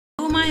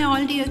my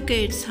all dear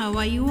kids, how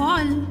are you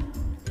all?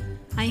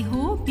 I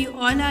hope you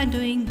all are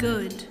doing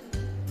good.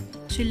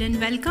 Children,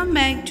 welcome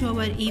back to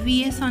our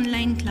EVS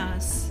online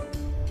class.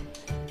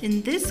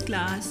 In this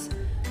class,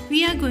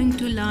 we are going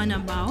to learn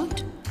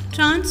about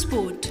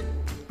transport.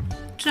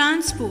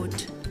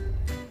 Transport.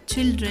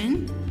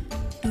 Children,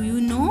 do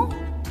you know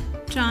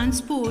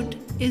transport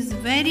is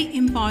very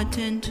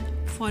important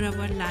for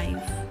our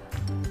life.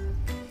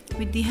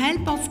 With the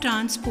help of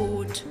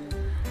transport,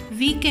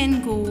 we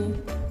can go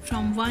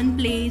from one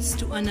place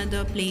to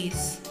another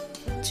place.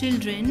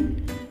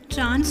 Children,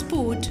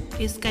 transport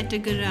is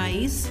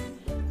categorized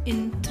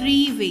in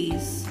three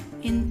ways,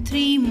 in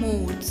three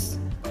modes.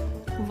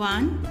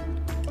 1.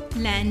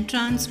 Land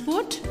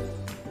transport,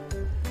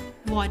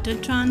 water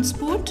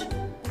transport,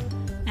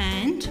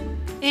 and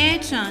air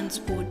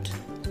transport.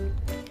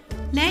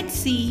 Let's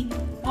see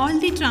all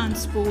the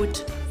transport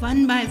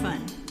one by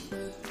one.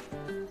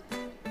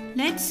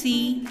 Let's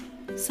see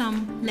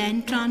some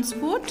land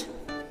transport.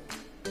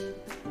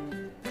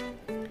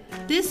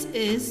 This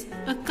is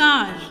a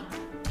car.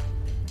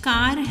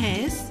 Car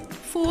has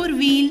 4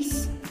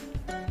 wheels.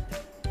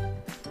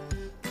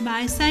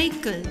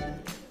 Bicycle.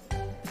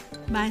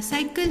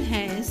 Bicycle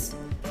has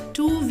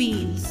 2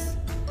 wheels.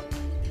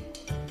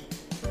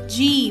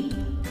 Jeep.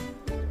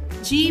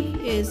 Jeep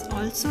is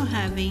also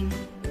having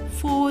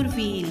 4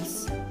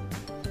 wheels.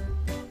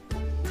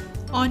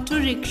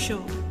 Auto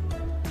rickshaw.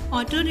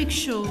 Auto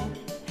rickshaw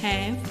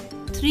have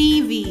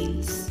 3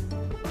 wheels.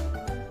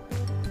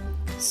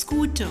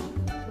 Scooter.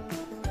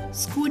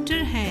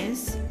 Scooter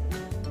has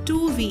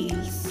 2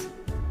 wheels.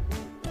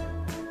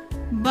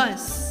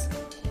 Bus.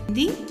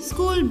 The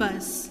school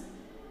bus.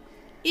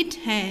 It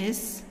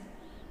has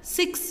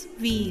 6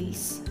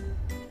 wheels.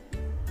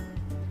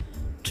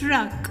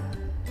 Truck.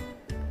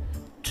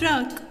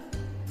 Truck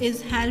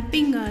is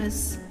helping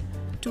us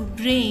to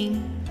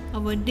bring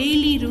our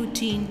daily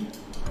routine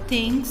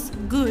things,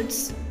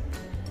 goods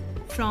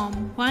from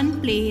one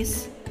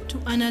place to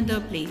another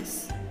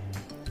place.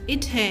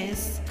 It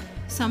has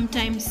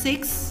sometimes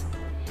 6,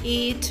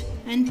 8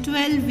 and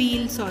 12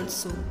 wheels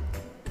also.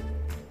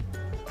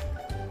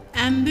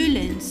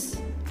 Ambulance.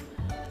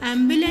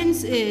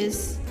 Ambulance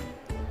is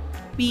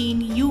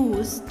being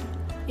used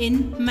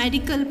in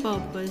medical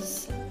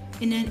purpose.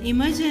 In an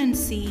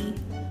emergency,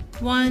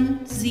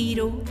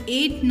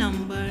 108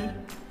 number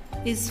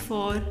is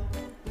for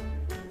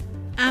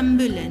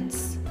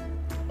ambulance.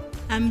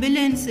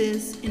 Ambulance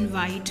is in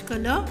white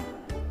color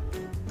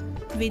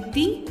with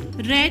the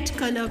red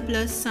color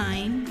plus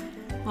sign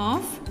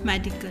of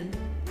medical.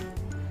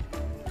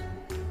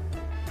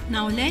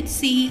 Now let's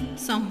see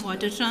some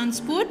water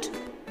transport.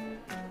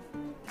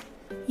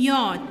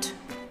 Yacht.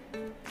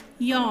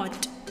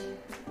 Yacht.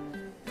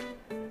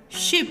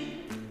 Ship.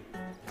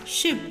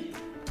 Ship.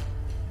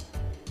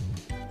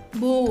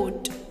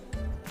 Boat.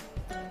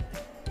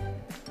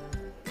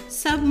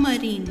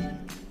 Submarine.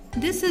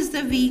 This is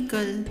the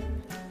vehicle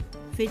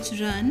which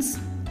runs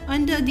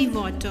under the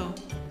water.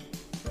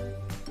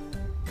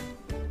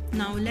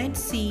 Now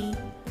let's see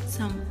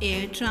some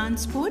air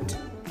transport.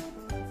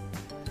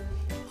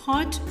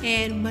 Hot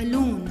air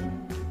balloon.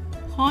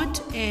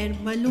 Hot air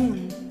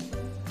balloon.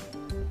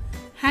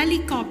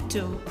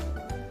 Helicopter.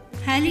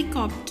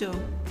 Helicopter.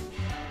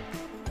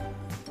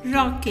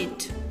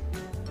 Rocket.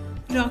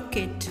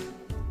 Rocket.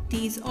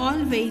 These all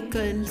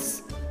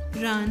vehicles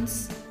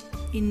runs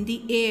in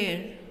the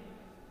air.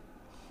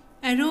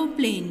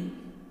 Aeroplane.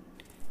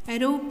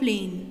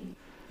 Aeroplane.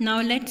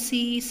 Now let's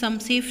see some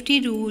safety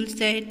rules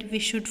that we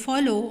should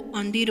follow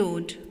on the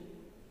road.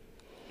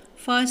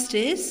 First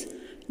is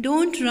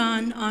don't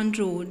run on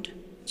road.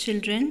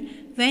 Children,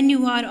 when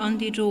you are on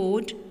the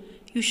road,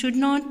 you should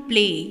not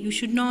play. You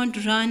should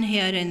not run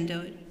here and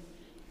there.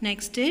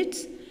 Next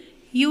is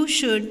you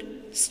should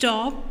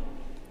stop.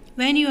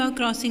 When you are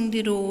crossing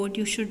the road,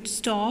 you should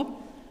stop,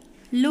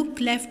 look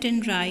left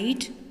and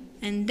right,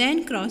 and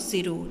then cross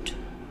the road.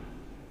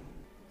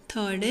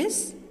 Third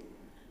is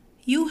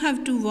you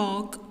have to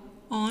walk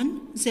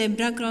on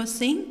zebra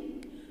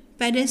crossing,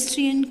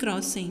 pedestrian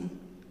crossing.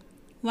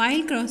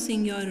 While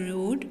crossing your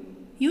road,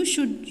 you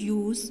should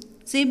use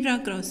zebra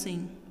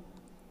crossing.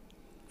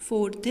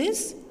 Fourth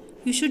is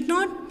you should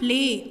not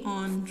play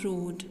on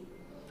road.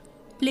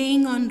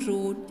 Playing on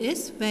road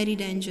is very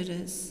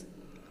dangerous.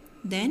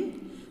 Then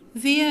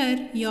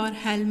wear your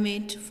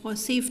helmet for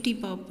safety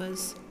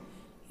purpose.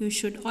 You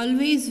should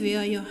always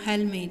wear your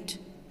helmet.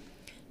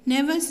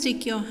 Never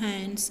stick your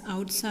hands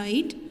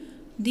outside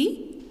the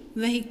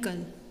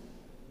vehicle.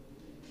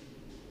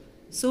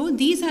 So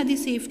these are the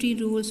safety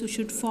rules you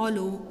should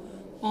follow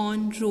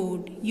on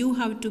road. You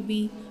have to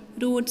be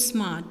road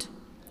smart.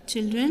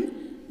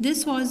 Children,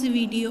 this was a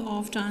video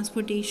of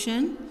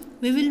transportation.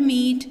 We will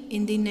meet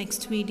in the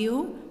next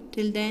video.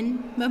 Till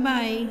then,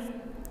 bye-bye.